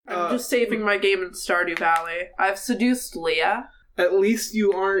just saving my game in Stardew Valley. I've seduced Leah. At least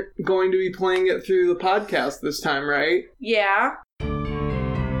you aren't going to be playing it through the podcast this time, right? Yeah.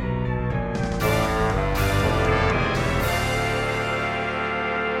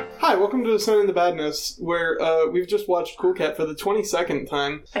 Hi, welcome to Ascending the Badness, where we've just watched Cool Cat for the 22nd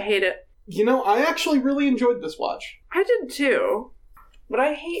time. I hate it. You know, I actually really enjoyed this watch. I did too. But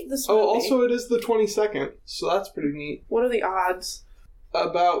I hate this movie. Oh, also it is the 22nd, so that's pretty neat. What are the odds?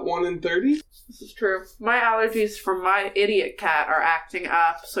 About 1 in 30? This is true. My allergies from my idiot cat are acting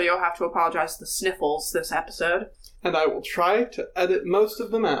up, so you'll have to apologize for the sniffles this episode. And I will try to edit most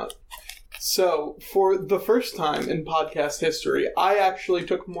of them out. So, for the first time in podcast history, I actually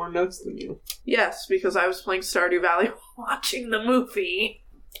took more notes than you. Yes, because I was playing Stardew Valley while watching the movie.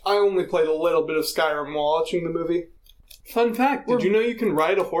 I only played a little bit of Skyrim while watching the movie. Fun fact, did you know you can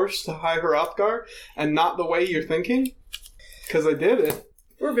ride a horse to High Hrothgar and not the way you're thinking? Because I did it.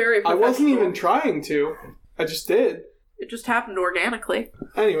 We're very professional. I wasn't even trying to. I just did. It just happened organically.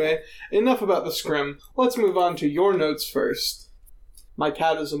 Anyway, enough about the scrim. Let's move on to your notes first. My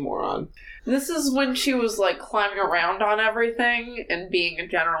cat is a moron. This is when she was, climbing around on everything and being a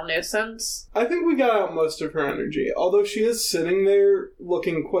general nuisance. I think we got out most of her energy, although she is sitting there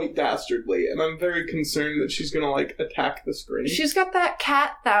looking quite dastardly, and I'm very concerned that she's gonna, attack the screen. She's got that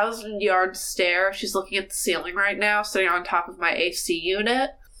cat 1,000-yard stare. She's looking at the ceiling right now, sitting on top of my AC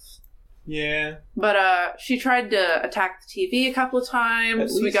unit. Yeah. But, she tried to attack the TV a couple of times.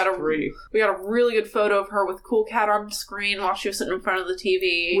 At least three. We got a really good photo of her with Cool Cat on the screen while she was sitting in front of the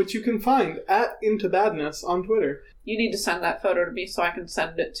TV. Which you can find at Into Badness on Twitter. You need to send that photo to me so I can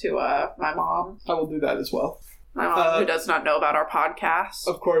send it to, my mom. I will do that as well. My mom, who does not know about our podcast.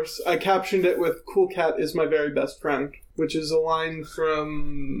 Of course. I captioned it with Cool Cat is my very best friend, which is a line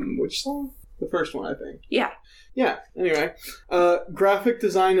from... which song? The first one, I think. Yeah. Yeah, anyway. Graphic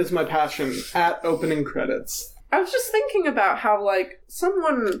design is my passion, at opening credits. I was just thinking about how,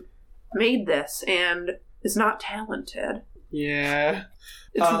 someone made this and is not talented. Yeah.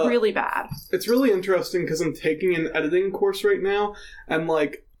 It's really bad. It's really interesting because I'm taking an editing course right now, and,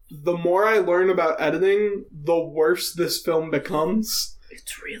 the more I learn about editing, the worse this film becomes.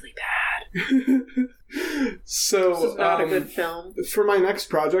 It's really bad. So, this is not a good film. For my next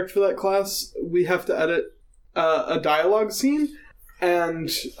project for that class, we have to edit a dialogue scene,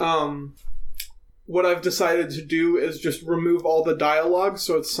 and what I've decided to do is just remove all the dialogue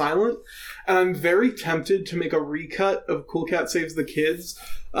so it's silent, and I'm very tempted to make a recut of Cool Cat Saves the Kids,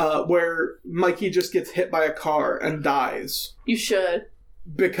 where Mikey just gets hit by a car and dies. You should.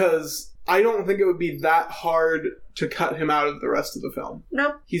 Because I don't think it would be that hard to cut him out of the rest of the film.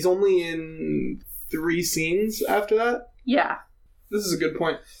 No. He's only in 3 scenes after that? Yeah. This is a good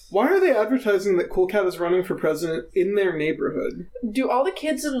point. Why are they advertising that Cool Cat is running for president in their neighborhood? Do all the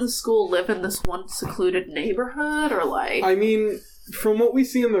kids in the school live in this one secluded neighborhood, or I mean, from what we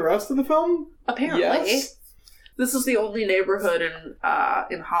see in the rest of the film, apparently. Yes. This is the only neighborhood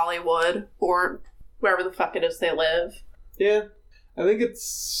in Hollywood, or wherever the fuck it is they live. Yeah. I think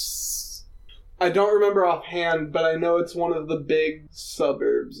it's... I don't remember offhand, but I know it's one of the big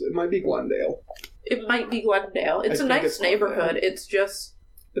suburbs. It might be Glendale. It might be Glendale. It's a nice neighborhood. It's just...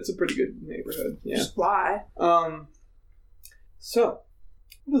 It's a pretty good neighborhood, yeah. Just why? So,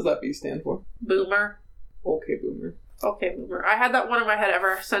 what does that B stand for? Boomer. Okay, Boomer. Okay, Boomer. I had that one in my head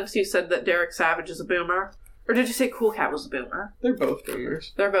ever since you said that Derek Savage is a boomer. Or did you say Cool Cat was a boomer? They're both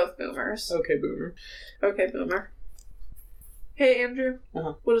boomers. They're both boomers. Okay, Boomer. Okay, Boomer. Hey, Andrew.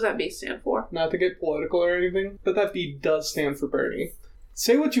 Uh-huh. What does that B stand for? Not to get political or anything, but that B does stand for Bernie.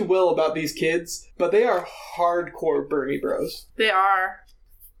 Say what you will about these kids, but they are hardcore Bernie bros. They are.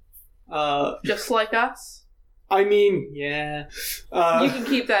 Just like us? I mean, yeah. You can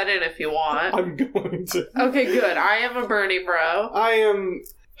keep that in if you want. I'm going to. Okay, good. I am a Bernie bro. I am...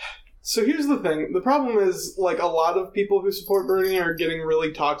 So here's the thing. The problem is, a lot of people who support Bernie are getting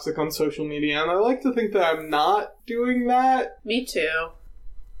really toxic on social media, and I like to think that I'm not doing that. Me too.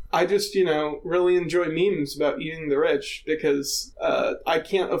 I just, really enjoy memes about eating the rich, because I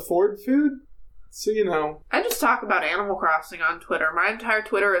can't afford food, so, I just talk about Animal Crossing on Twitter. My entire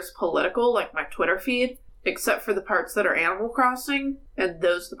Twitter is political, like my Twitter feed, except for the parts that are Animal Crossing, and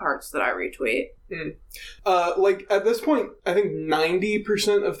those are the parts that I retweet. At this point, I think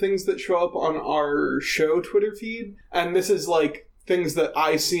 90% of things that show up on our show Twitter feed, and this is, things that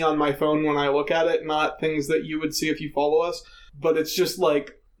I see on my phone when I look at it, not things that you would see if you follow us, but it's just,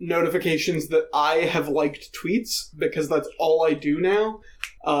 notifications that I have liked tweets, because that's all I do now.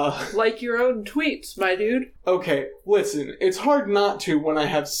 Like your own tweets, my dude. Okay, listen, it's hard not to when I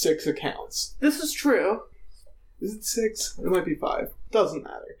have 6 accounts. This is true. Is it 6? It might be 5. Doesn't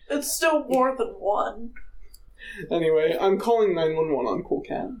matter. It's still more than 1. Anyway, I'm calling 911 on Cool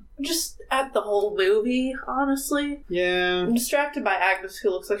Cat. Just at the whole movie, honestly. Yeah. I'm distracted by Agnes, who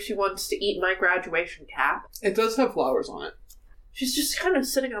looks like she wants to eat my graduation cap. It does have flowers on it. She's just kind of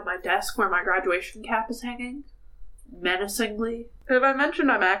sitting on my desk where my graduation cap is hanging. Menacingly. Have I mentioned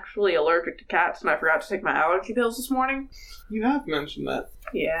I'm actually allergic to cats and I forgot to take my allergy pills this morning? You have mentioned that.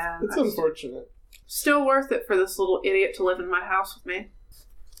 Yeah. It's unfortunate. Still worth it for this little idiot to live in my house with me.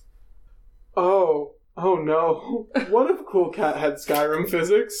 Oh no. What if Cool Cat had Skyrim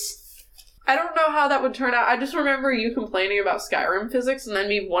physics? I don't know how that would turn out. I just remember you complaining about Skyrim physics and then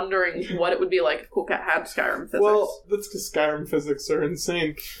me wondering what it would be like if Cool Cat had Skyrim physics. Well, that's because Skyrim physics are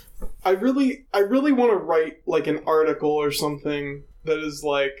insane. I really want to write, like, an article or something that is,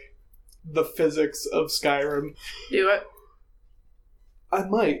 like, the physics of Skyrim. Do it. I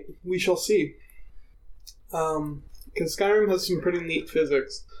might. We shall see. Because Skyrim has some pretty neat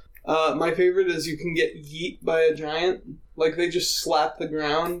physics. My favorite is you can get yeet by a giant. Like, they just slap the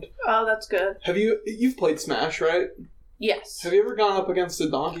ground. Oh, that's good. You've played Smash, right? Yes. Have you ever gone up against a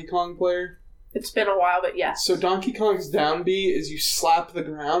Donkey Kong player? It's been a while, but yes. So Donkey Kong's down B is you slap the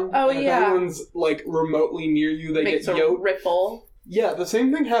ground. Oh, and yeah. if anyone's, like, remotely near you, they Makes get a yoked. ripple. Yeah, the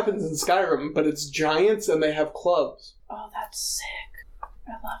same thing happens in Skyrim, but it's giants and they have clubs. Oh, that's sick.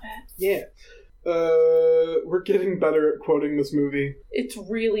 I love it. Yeah. We're getting better at quoting this movie. It's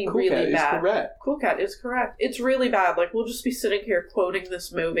really, Cool really Cat bad. Is correct. Cool Cat is correct. It's really bad. Like, we'll just be sitting here quoting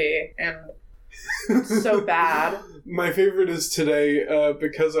this movie, and it's so bad. My favorite is today,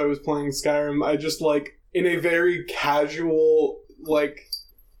 because I was playing Skyrim, I just, like, in a very casual, like,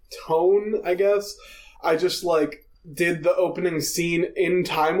 tone, I guess, I just, like, did the opening scene in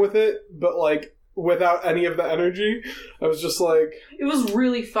time with it, but, like, without any of the energy. I was just like... It was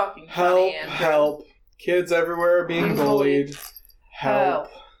really fucking Help, funny. And help. Kids everywhere are being bullied. Help.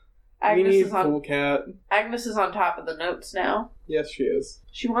 We need Cool Cat. Agnes is on top of the notes now. Yes, she is.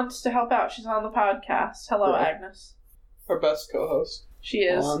 She wants to help out. She's on the podcast. Hello, Yeah. Agnes. Our best co-host. She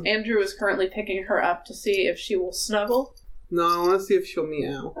is. Andrew is currently picking her up to see if she will snuggle. No, I want to see if she'll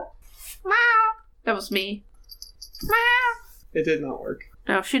meow. Meow. That was me. Meow. It did not work.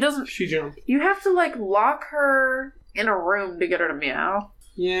 No, she doesn't. She jumped. You have to, like, lock her in a room to get her to meow.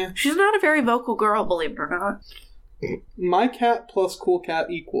 Yeah. She's not a very vocal girl, believe it or not. My cat plus Cool Cat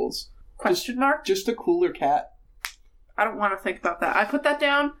equals. Question mark? Just a cooler cat. I don't want to think about that. I put that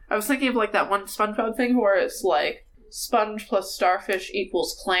down. I was thinking of, like, that one SpongeBob thing where it's, like, sponge plus starfish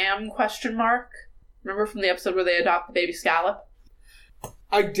equals clam, question mark? Remember from the episode where they adopt the baby scallop?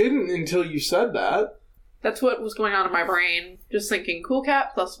 I didn't until you said that. That's what was going on in my brain. Just thinking, Cool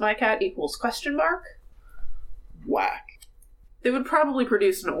Cat plus my cat equals question mark? Whack. They would probably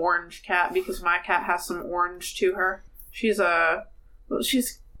produce an orange cat because my cat has some orange to her. She's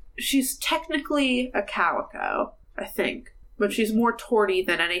technically a calico, I think. But she's more torty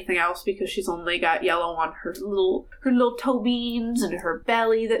than anything else because she's only got yellow on her little toe beans and her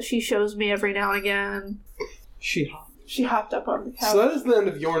belly that she shows me every now and again. She hopped up on the couch. So that is the end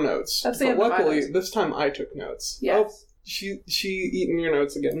of your notes. That's the end of my luckily, notes. this time I took notes. Yes. Oh, she eaten your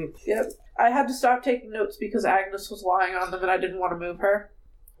notes again. Yep. I had to stop taking notes because Agnes was lying on them and I didn't want to move her.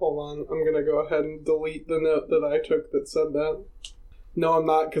 Hold on, I'm gonna go ahead and delete the note that I took that said that. No, I'm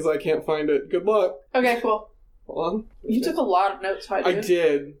not, because I can't find it. Good luck. Okay, cool. Hold on. You took a lot of notes, I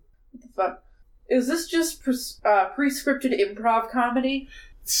did. What the fuck? Is this just pre-scripted improv comedy?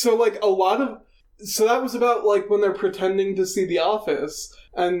 So, like, so that was about, like, when they're pretending to see The Office,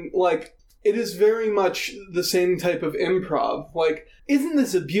 and, like, it is very much the same type of improv. Like, isn't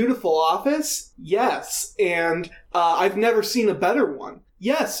this a beautiful office? Yes, and I've never seen a better one.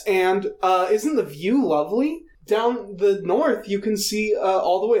 Yes, and isn't the view lovely? Down the north, you can see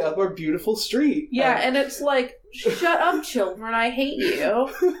all the way up our beautiful street. Yeah, and it's like, shut up, children, I hate you.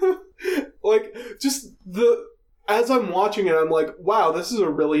 Like, just as I'm watching it, I'm like, wow, this is a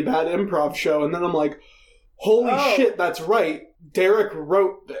really bad improv show. And then I'm like, holy shit, that's right. Derek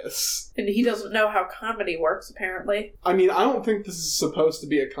wrote this. And he doesn't know how comedy works, apparently. I mean, I don't think this is supposed to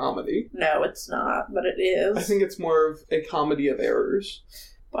be a comedy. No, it's not, but it is. I think it's more of a comedy of errors.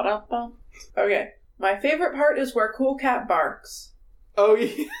 Ba-dum-bum. Okay. My favorite part is where Cool Cat barks. Oh,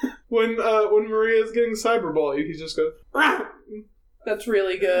 yeah. When Maria's getting cyberbullied, he just goes, "Rah!" That's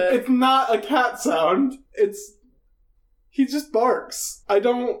really good. It's not a cat sound. He just barks.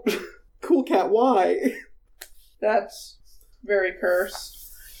 Cool Cat, why? That's very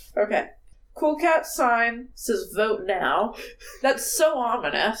cursed. Okay. Cool Cat's sign says vote now. That's so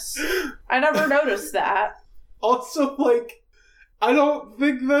ominous. I never noticed that. Also, like, I don't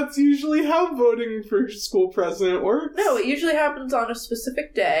think that's usually how voting for school president works. No, it usually happens on a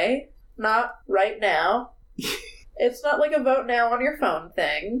specific day, not right now. It's not like a vote now on your phone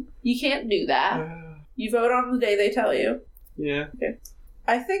thing. You can't do that. You vote on the day they tell you. Yeah. Okay.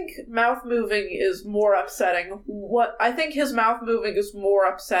 I think mouth moving is more upsetting. I think his mouth moving is more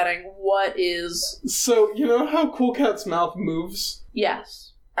upsetting. What is... So, you know how Cool Cat's mouth moves?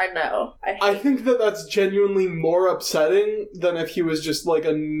 Yes, I know. I think that's genuinely more upsetting than if he was just like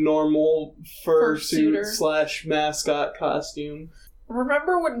a normal fursuit / mascot costume.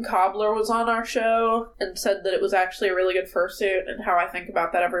 Remember when Cobbler was on our show and said that it was actually a really good fursuit, and how I think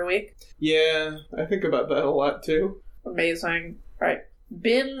about that every week? Yeah, I think about that a lot too. Amazing. Right.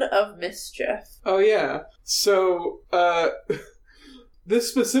 Bin of Mischief. Oh yeah. So, this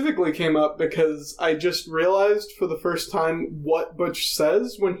specifically came up because I just realized for the first time what Butch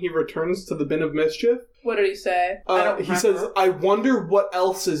says when he returns to the Bin of Mischief. What did he say? I don't remember. He says, "I wonder what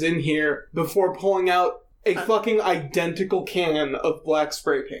else is in here," before pulling out a fucking identical can of black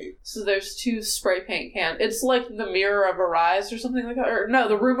spray paint. So there's 2 spray paint cans. It's like the Mirror of Arise or something like that. Or no,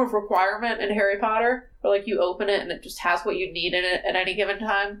 the Room of Requirement in Harry Potter. Where like you open it and it just has what you need in it at any given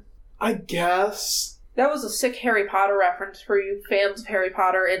time. I guess. That was a sick Harry Potter reference for you fans of Harry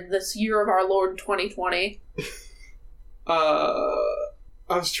Potter in this year of our Lord 2020. I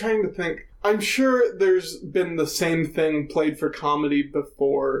was trying to think. I'm sure there's been the same thing played for comedy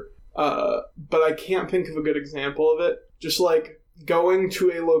before. But I can't think of a good example of it. Just like going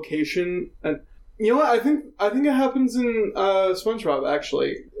to a location and you know what? I think it happens in SpongeBob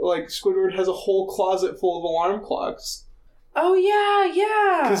actually. Like Squidward has a whole closet full of alarm clocks. Oh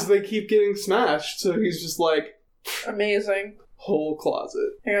yeah. Because they keep getting smashed, so he's just like amazing. Whole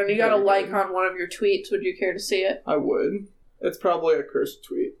closet. Hang on, you got a like on one of your tweets. Would you care to see it? I would. It's probably a cursed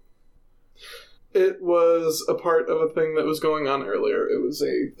tweet. It was a part of a thing that was going on earlier. It was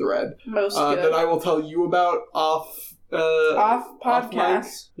a thread that I will tell you about off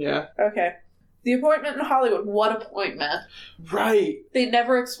podcast. Yeah. Okay. The appointment in Hollywood. What appointment? Right. They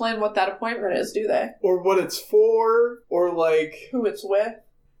never explain what that appointment is, do they? Or what it's for, or like who it's with.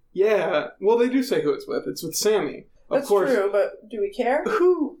 Yeah. Well, they do say who it's with. It's with Sammy. That's true, but do we care?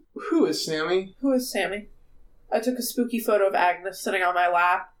 Who is Sammy? Who is Sammy? I took a spooky photo of Agnes sitting on my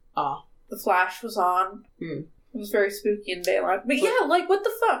lap. Ah. The flash was on. It was very spooky in daylight. But yeah, like, what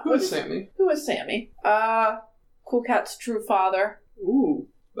the fuck? Who is Sammy? Who is Sammy? Cool Cat's true father. Ooh,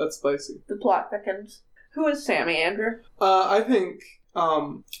 that's spicy. The plot thickens. Who is Sammy, Andrew? I think,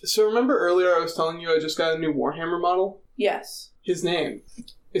 so remember earlier I was telling you I just got a new Warhammer model? Yes. His name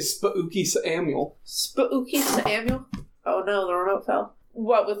is Spooky Samuel. Spooky Samuel? Oh no, the remote fell.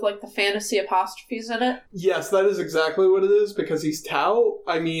 What, with like the fantasy apostrophes in it? Yes, that is exactly what it is, because he's Tao.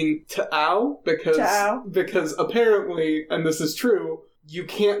 I mean, Tao, because apparently, and this is true, you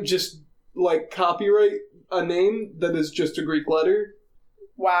can't just, like, copyright a name that is just a Greek letter.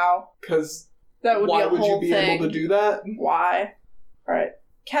 Wow. Because why would you be able to do that? Why? Alright.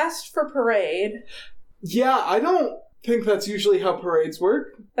 Cast for parade. Yeah, I don't think that's usually how parades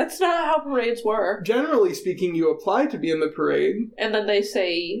work. That's not how parades work. Generally speaking, you apply to be in the parade. And then they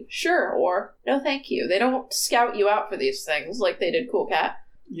say, sure, or no thank you. They don't scout you out for these things like they did Cool Cat.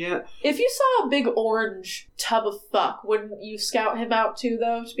 Yeah. If you saw a big orange tub of fuck, wouldn't you scout him out too,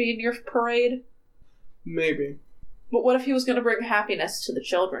 though, to be in your parade? Maybe. But what if he was going to bring happiness to the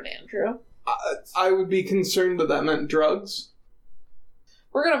children, Andrew? I would be concerned that meant drugs.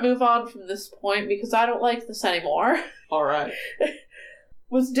 We're going to move on from this point because I don't like this anymore. All right.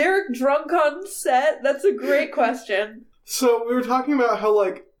 Was Derek drunk on set? That's a great question. So we were talking about how,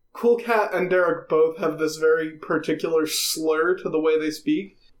 like, Cool Cat and Derek both have this very particular slur to the way they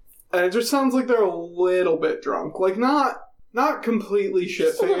speak. And it just sounds like they're a little bit drunk. Like, not completely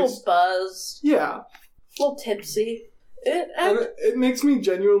shit-faced. Just a little buzzed. Yeah. A little tipsy. It makes me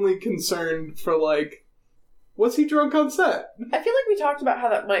genuinely concerned for, like, was he drunk on set? I feel like we talked about how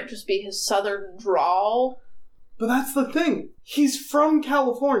that might just be his southern drawl. But that's the thing. He's from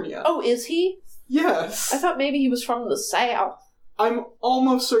California. Oh, is he? Yes. I thought maybe he was from the South. I'm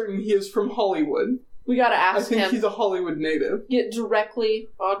almost certain he is from Hollywood. We gotta ask him. I think he's a Hollywood native. Get directly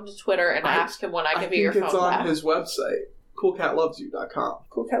onto Twitter and ask him when I give you your phone back. I think it's on his website. CoolCatLovesYou.com.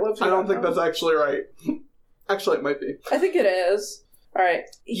 CoolCatLovesYou.com. I don't think that's actually right. Actually, it might be. I think it is. Alright.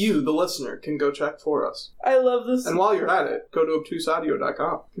 You, the listener, can go check for us. I love this. And while you're at it, go to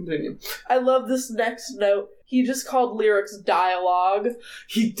obtuseaudio.com. Continue. I love this next note. He just called lyrics dialogue.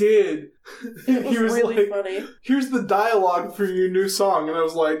 He did. It was really funny. Here's the dialogue for your new song. And I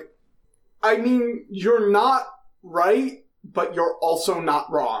was like, I mean, you're not right, but you're also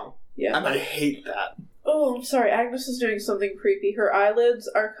not wrong. Yeah. And I hate that. Oh, I'm sorry. Agnes is doing something creepy. Her eyelids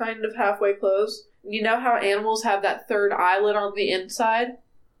are kind of halfway closed. You know how animals have that third eyelid on the inside?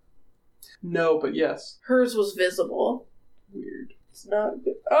 No, but yes. Hers was visible. Weird. It's not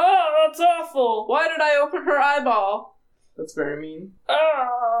good. Oh, that's awful! Why did I open her eyeball? That's very mean.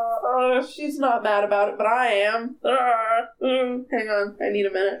 She's not mad about it, but I am. Hang on, I need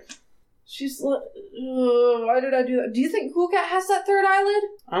a minute. Why did I do that? Do you think Cool Cat has that third eyelid?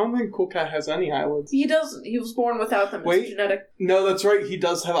 I don't think Cool Cat has any eyelids. He doesn't. He was born without them. Wait, it's genetic. No, that's right. He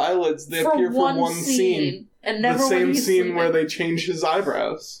does have eyelids. They appear for one scene. And never the same when he's scene sleeping. where they change his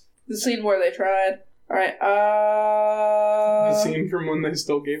eyebrows. The scene where they tried. Alright, The scene from when they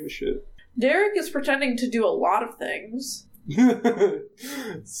still gave a shit. Derek is pretending to do a lot of things.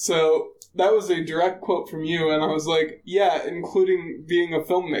 So, that was a direct quote from you, and I was like, yeah, including being a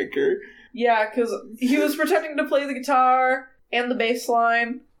filmmaker. Yeah, because he was pretending to play the guitar and the bass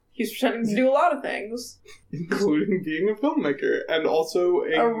line. He's pretending to do a lot of things. Including being a filmmaker, and also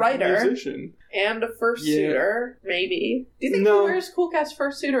a writer. musician. And a fursuiter, maybe. Do you think he wears Cool Cat's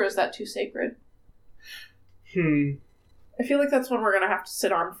fursuit, or is that too sacred? I feel like that's one we're gonna have to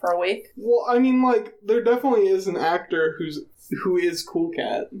sit on for a week. Well, I mean, like, there definitely is an actor who is Cool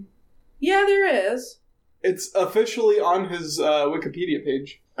Cat. Yeah, there is. It's officially on his Wikipedia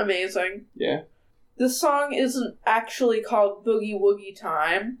page. Amazing. Yeah. This song isn't actually called Boogie Woogie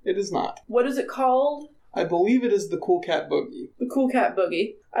Time. It is not. What is it called? I believe it is the Cool Cat Boogie. The Cool Cat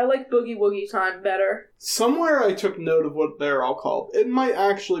Boogie. I like Boogie Woogie Time better. Somewhere I took note of what they're all called. It might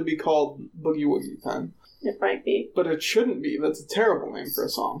actually be called Boogie Woogie Time. It might be. But it shouldn't be. That's a terrible name for a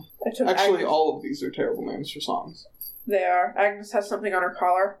song. Actually, all of these are terrible names for songs. They are. Agnes has something on her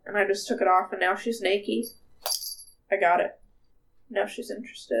collar, and I just took it off, and now she's naked. I got it. Now she's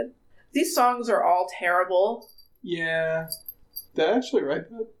interested. These songs are all terrible. Yeah. Did I actually write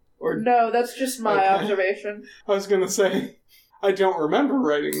that? Or no, that's just my observation. I was going to say, I don't remember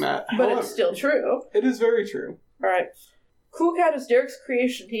writing that. But however, it's still true. It is very true. Alright. Cool Cat is Derek's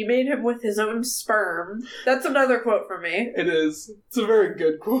creation. He made him with his own sperm. That's another quote from me. It is. It's a very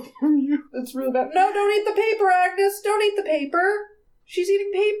good quote from you. It's really bad. No, don't eat the paper, Agnes! Don't eat the paper! She's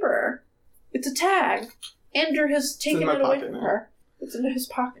eating paper. It's a tag. Andrew has taken it away from her. It's in his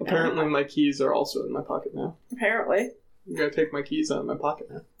pocket now. Apparently my keys are also in my pocket now. Apparently. I'm gonna take my keys out of my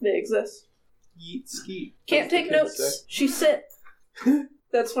pocket now. They exist. Yeet skeet. Can't take notes. She sit.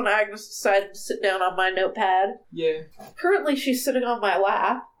 That's when Agnes decided to sit down on my notepad. Yeah. Currently she's sitting on my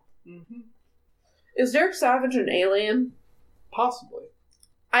lap. Mm-hmm. Is Derek Savage an alien? Possibly.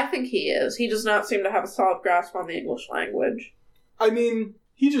 I think he is. He does not seem to have a solid grasp on the English language. I mean,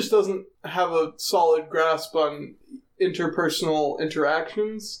 he just doesn't have a solid grasp on interpersonal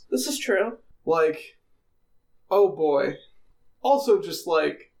interactions. This is true. Like, oh boy. Also just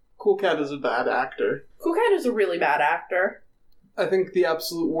like, Cool Cat is a bad actor. Cool Cat is a really bad actor. I think the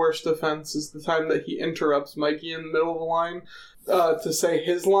absolute worst offense is the time that he interrupts Mikey in the middle of the line to say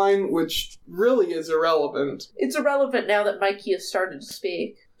his line, which really is irrelevant. It's irrelevant now that Mikey has started to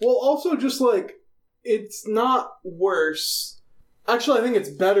speak. Well, also just like, it's not worse. Actually, I think it's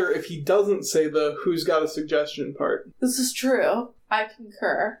better if he doesn't say the who's got a suggestion part. This is true. I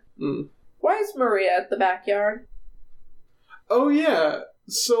concur. Why is Maria at the backyard? Oh, yeah.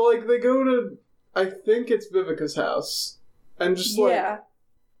 So, like, they go to, I think it's Vivica's house. And just,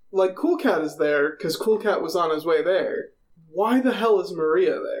 like, Cool Cat is there, because Cool Cat was on his way there. Why the hell is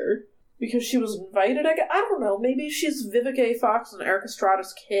Maria there? Because she was invited, I don't know. Maybe she's Vivica A. Fox and Eric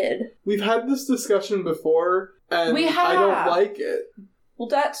Estrada's kid. We've had this discussion before, and I don't like it. Well,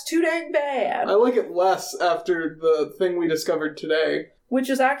 that's too dang bad. I like it less after the thing we discovered today.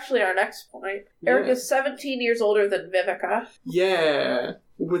 Which is actually our next point. Yeah. Eric is 17 years older than Vivica. Yeah,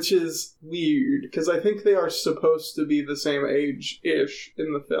 which is weird, because I think they are supposed to be the same age-ish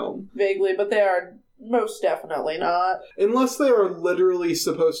in the film. Vaguely, but they are most definitely not. Unless they are literally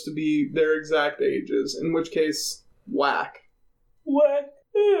supposed to be their exact ages, in which case, whack. Whack.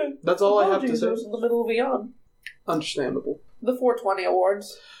 That's all I have to say. I was in the middle of a yawn. Understandable. The 420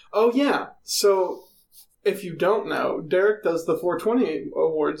 Awards. Oh, yeah. So, if you don't know, Derek does the 420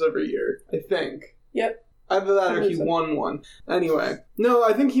 Awards every year, I think. Yep. Either that or he won one. Anyway. No,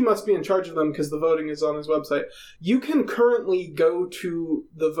 I think he must be in charge of them because the voting is on his website. You can currently go to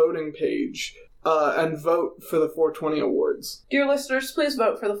the voting page and vote for the 420 Awards. Dear listeners, please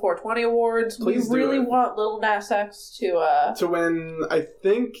vote for the 420 Awards. Please we really want Lil Nas X to win, I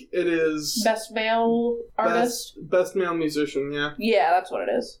think it is... Best Male Artist? Best Male Musician, yeah. Yeah, that's what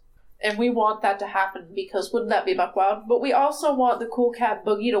it is. And we want that to happen because wouldn't that be buck wild? But we also want the Cool Cat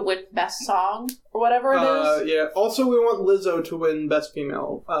Boogie to win Best Song or whatever it is. Yeah. Also, we want Lizzo to win Best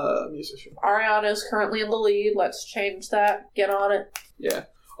Female Musician. Ariana is currently in the lead. Let's change that. Get on it. Yeah.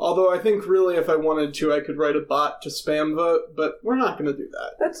 Although I think really if I wanted to, I could write a bot to spam vote, but we're not going to do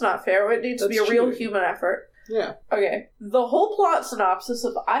that. That's not fair. It needs to be a real human effort. Yeah. Okay. The whole plot synopsis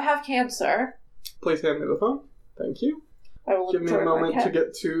of I Have Cancer. Please hand me the phone. Thank you. I will give me a moment to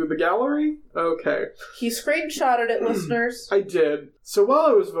get to the gallery. Okay. He screenshotted it, listeners. I did. So while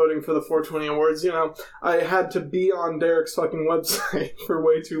I was voting for the 420 Awards, I had to be on Derek's fucking website for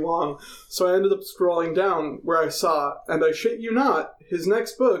way too long. So I ended up scrolling down where I saw, and I shit you not, his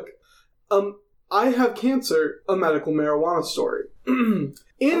next book, I Have Cancer, A Medical Marijuana Story.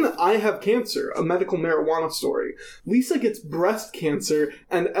 In I Have Cancer, A Medical Marijuana Story, Lisa gets breast cancer,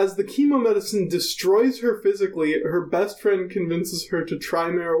 and as the chemo medicine destroys her physically, her best friend convinces her to try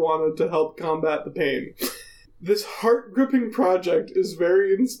marijuana to help combat the pain. This heart-gripping project is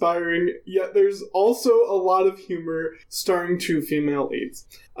very inspiring, yet there's also a lot of humor starring 2 female leads.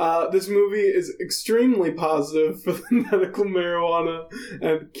 This movie is extremely positive for the medical marijuana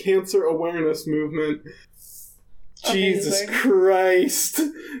and cancer awareness movement. Jesus Christ.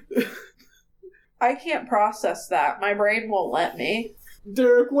 I can't process that. My brain won't let me.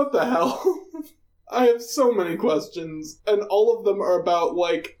 Derek, what the hell? I have so many questions, and all of them are about,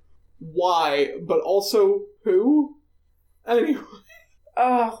 why, but also who? Anyway.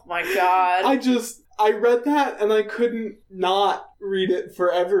 Oh my god. I read that, and I couldn't not read it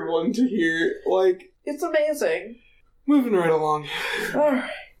for everyone to hear. It's amazing. Moving right along. Alright.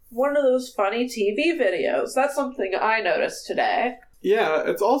 One of those funny TV videos. That's something I noticed today. Yeah,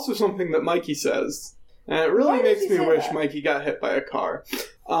 it's also something that Mikey says. And it really makes me wish Mikey got hit by a car.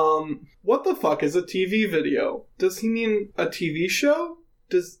 What the fuck is a TV video? Does he mean a TV show?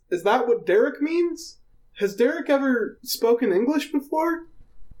 Is that what Derek means? Has Derek ever spoken English before?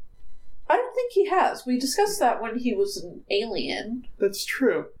 I don't think he has. We discussed that when he was an alien. That's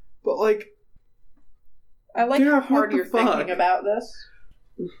true. But, I like Derek, how hard you're thinking about this.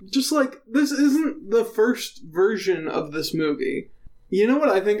 Just, this isn't the first version of this movie. You know what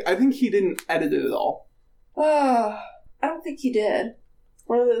I think? I think he didn't edit it at all. I don't think he did.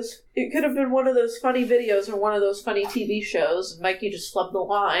 It could have been one of those funny videos or one of those funny TV shows, and Mikey just flubbed the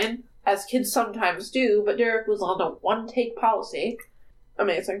line, as kids sometimes do, but Derek was on a one-take policy.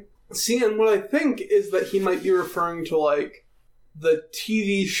 Amazing. See, and what I think is that he might be referring to, the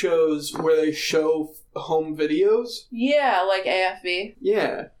TV shows where they show home videos. Yeah, like AFV.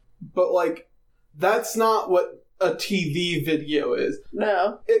 Yeah. But, that's not what a TV video is.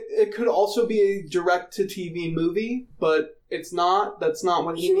 No. It could also be a direct-to-TV movie, but it's not. That's not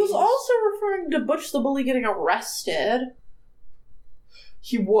what he means. was also referring to Butch the Bully getting arrested.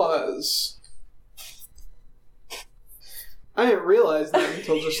 He was. I didn't realize that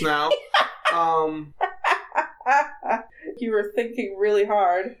until just now. You were thinking really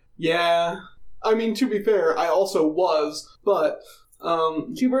hard. Yeah. I mean, to be fair, I also was, but,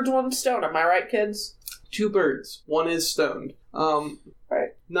 2 birds, 1 stone, am I right, kids? 2 birds. 1 is stoned.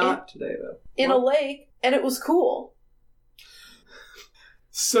 Right. Not today, though. In a lake, and it was cool.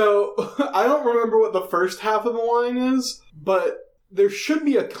 So, I don't remember what the first half of the line is, but there should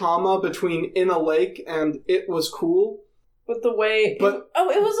be a comma between in a lake and it was cool. But the way... it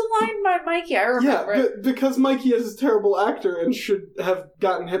was a line by Mikey, I remember it. Because Mikey is a terrible actor and should have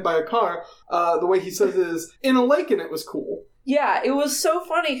gotten hit by a car, the way he says it is, in a lake and it was cool. Yeah, it was so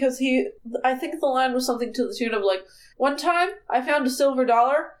funny because I think the line was something to the tune of one time I found a silver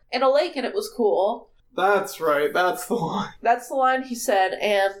dollar in a lake and it was cool. That's right, that's the line. That's the line he said,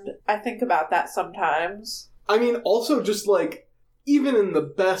 and I think about that sometimes. I mean, also just even in the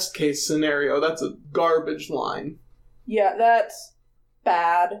best case scenario, that's a garbage line. Yeah, that's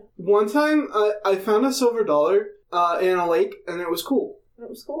bad. One time, I found a silver dollar in a lake, and it was cool. It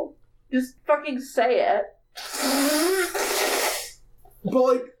was cool. Just fucking say it.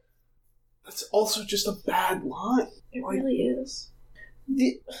 But, that's also just a bad line. It really is.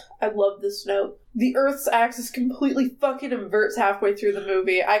 I love this note. The Earth's axis completely fucking inverts halfway through the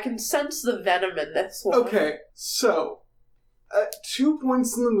movie. I can sense the venom in this one. Okay, so, at 2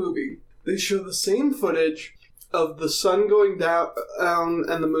 points in the movie, they show the same footage of the sun going down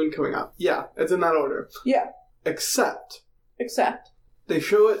and the moon coming up. Yeah, it's in that order. Yeah. Except. They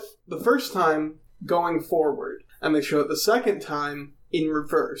show it the first time going forward, and they show it the second time in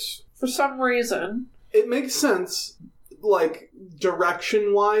reverse. For some reason. It makes sense,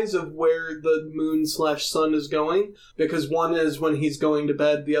 direction-wise of where the moon/sun is going, because one is when he's going to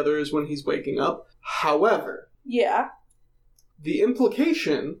bed, the other is when he's waking up. However. Yeah. The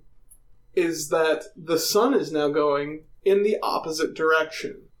implication is that the sun is now going in the opposite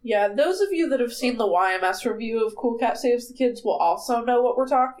direction. Yeah, those of you that have seen the YMS review of Cool Cat Saves the Kids will also know what we're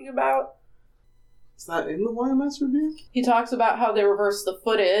talking about. Is that in the YMS review? He talks about how they reverse the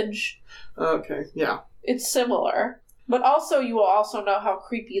footage. Okay, yeah. It's similar. But also, you will also know how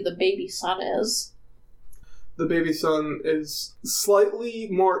creepy the baby son is. The baby son is slightly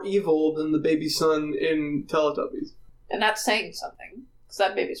more evil than the baby son in Teletubbies. And that's saying something, because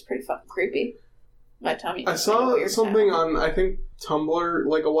that baby's pretty fucking creepy. My tummy. I saw something on, I think, Tumblr,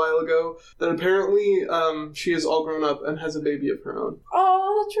 like a while ago, that apparently she is all grown up and has a baby of her own.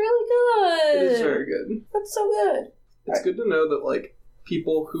 Oh, that's really good. It is very good. That's so good. It's good to know that, like,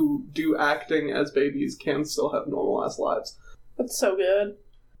 people who do acting as babies can still have normal-ass lives. That's so good.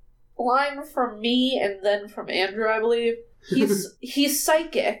 Line from me and then from Andrew, I believe. He's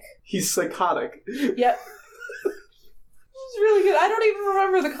psychic. He's psychotic. Yep. It's really good. I don't even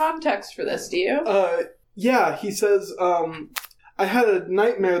remember the context for this, do you? Yeah, he says, I had a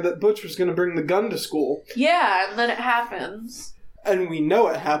nightmare that Butch was going to bring the gun to school. Yeah, and then it happens. And we know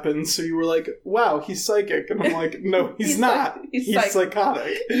it happens, so you were like, wow, he's psychic. And I'm like, no, he's not. He's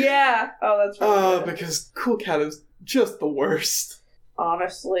psychotic. Yeah. Oh, that's really good. Because Cool Cat is just the worst.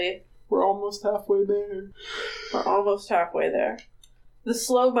 Honestly. We're almost halfway there. We're almost halfway there. The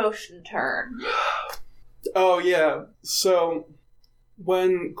slow motion turn. Oh, yeah. So,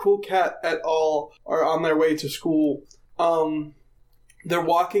 when Cool Cat et al. Are on their way to school, they're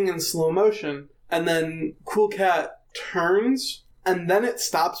walking in slow motion, and then Cool Cat turns, and then it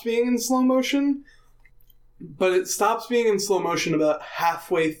stops being in slow motion, but it stops being in slow motion about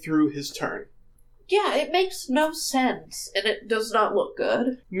halfway through his turn. Yeah, it makes no sense, and it does not look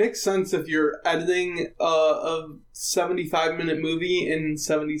good. Makes sense if you're editing a 75-minute movie in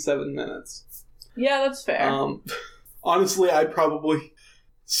 77 minutes. Yeah, that's fair. Honestly, I probably...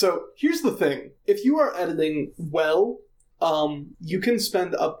 So, here's the thing. If you are editing well, you can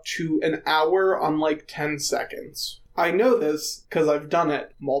spend up to an hour on, like, 10 seconds. I know this because I've done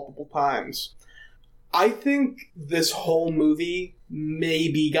it multiple times. I think this whole movie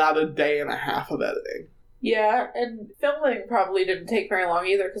maybe got a day and a half of editing. Yeah, and filming probably didn't take very long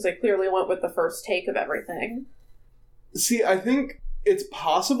either, because they clearly went with the first take of everything. See, I think it's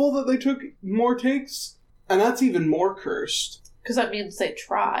possible that they took more takes, and that's even more cursed. Because that means they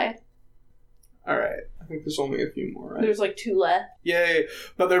tried. Alright, I think there's only a few more, right? There's like 2 left. Yay,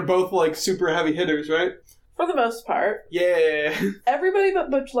 but they're both like super heavy hitters, right? For the most part. Yeah. Everybody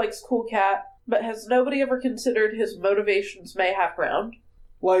but Butch likes Cool Cat, but has nobody ever considered his motivations may have ground?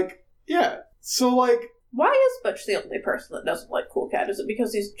 Like, yeah. So, like... Why is Butch the only person that doesn't like Cool Cat? Is it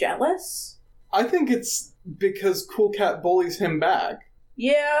because he's jealous? I think it's because Cool Cat bullies him back.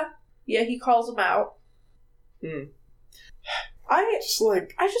 Yeah. Yeah, he calls him out. I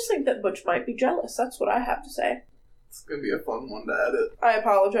just think that Butch might be jealous. That's what I have to say. It's gonna be a fun one to edit. I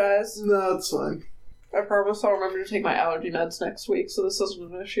apologize. No, it's fine. I promise I'll remember to take my allergy meds next week, so this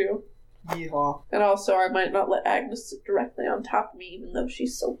isn't an issue. Yeehaw. And also, I might not let Agnes sit directly on top of me, even though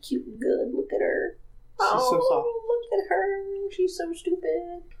she's so cute and good. Look at her. She's so soft. Look at her. She's so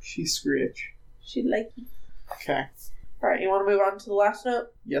stupid. She's screech. She like you. Okay. Alright, you want to move on to the last note?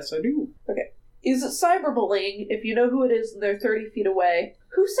 Yes, I do. Okay. Is it cyberbullying if you know who it is and they're 30 feet away?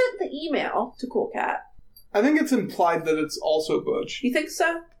 Who sent the email to Cool Cat? I think it's implied that it's also Butch. You think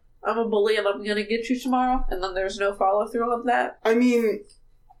so? I'm a bully and I'm gonna get you tomorrow, and then there's no follow-through of that? I mean,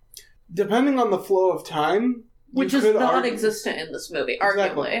 depending on the flow of time... Which is non-existent in this movie,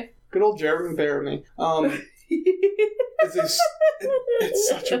 exactly. arguably. Good old Jeremy Bearimy. It's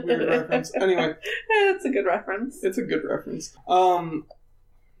such a weird reference. Anyway. It's a good reference. It's a good reference.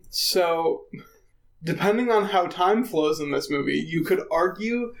 So, depending on how time flows in this movie, you could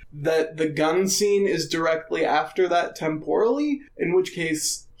argue that the gun scene is directly after that temporally, in which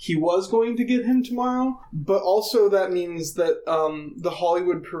case he was going to get him tomorrow, but also that means that the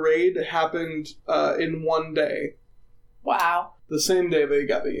Hollywood parade happened in one day. Wow. The same day they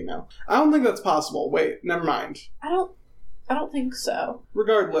got the email. I don't think that's possible. Wait, never mind. I don't think so.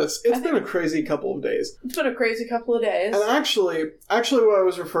 Regardless, it's been a crazy couple of days. It's been a crazy couple of days. And actually what I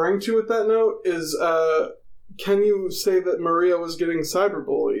was referring to with that note is, can you say that Maria was getting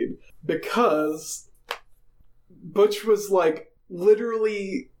cyberbullied? Because Butch was, like,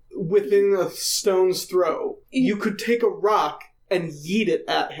 literally within a stone's throw. You could take a rock and yeet it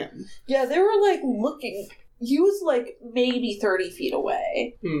at him. Yeah, they were, like, looking... He was, like, maybe 30 feet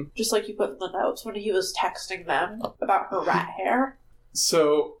away. Just like you put in the notes when he was texting them about her rat hair.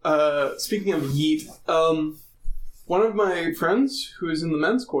 So, speaking of yeet, one of my friends who is in the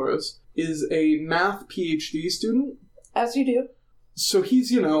men's chorus is a math PhD student. As you do. So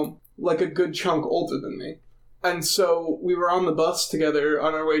he's, like a good chunk older than me. And so we were on the bus together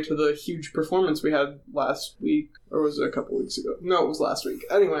on our way to the huge performance we had last week, or was it a couple weeks ago? No, it was last week.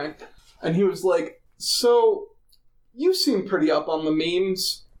 Anyway, and he was like, so, you seem pretty up on the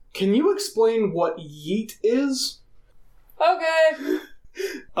memes. Can you explain what yeet is? Okay.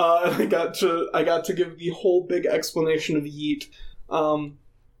 And I got to give the whole big explanation of yeet.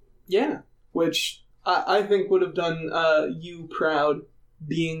 Yeah, which I think would have done you proud,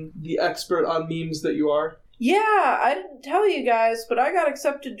 being the expert on memes that you are. Yeah, I didn't tell you guys, but I got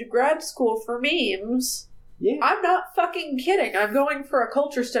accepted to grad school for memes. Yeah. I'm not fucking kidding. I'm going for a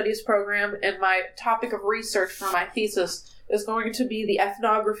culture studies program, and my topic of research for my thesis is going to be the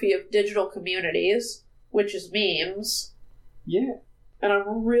ethnography of digital communities, which is memes. Yeah. And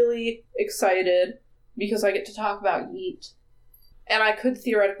I'm really excited because I get to talk about yeet. And I could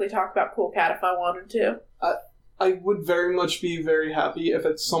theoretically talk about Cool Cat if I wanted to. I would very much be very happy if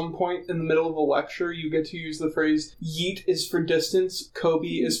at some point in the middle of a lecture you get to use the phrase, yeet is for distance, Kobe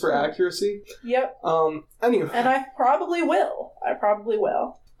is for accuracy. Yep. Anyway. And I probably will.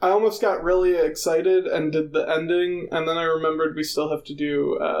 I almost got really excited and did the ending, and then I remembered we still have to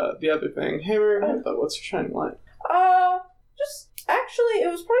do the other thing. Hey, Martha, what's your shining light? Actually, it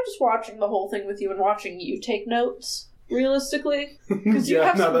was probably just watching the whole thing with you and watching you take notes. Realistically, because you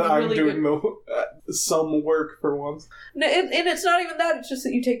have now some that really I'm doing some work for once. No, and it's not even that. It's just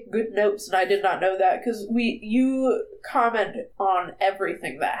that you take good notes, and I did not know that because you comment on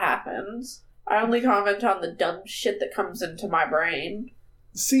everything that happens. I only comment on the dumb shit that comes into my brain.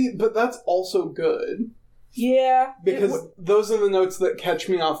 See, but that's also good. Yeah. Because those are the notes that catch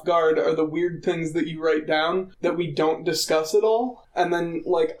me off guard, are the weird things that you write down that we don't discuss at all. And then,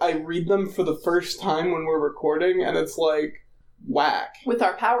 like, I read them for the first time when we're recording, and it's like, whack. With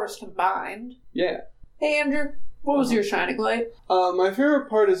our powers combined. Yeah. Hey, Andrew, what was your shining light? My favorite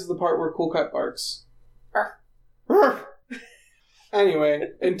part is the part where Cool Cat barks. Arf.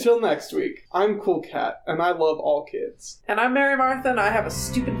 Anyway, until next week, I'm Cool Cat, and I love all kids. And I'm Mary Martha, and I have a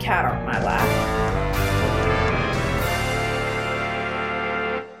stupid cat on my lap.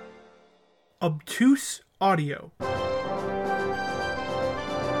 Obtuse Audio.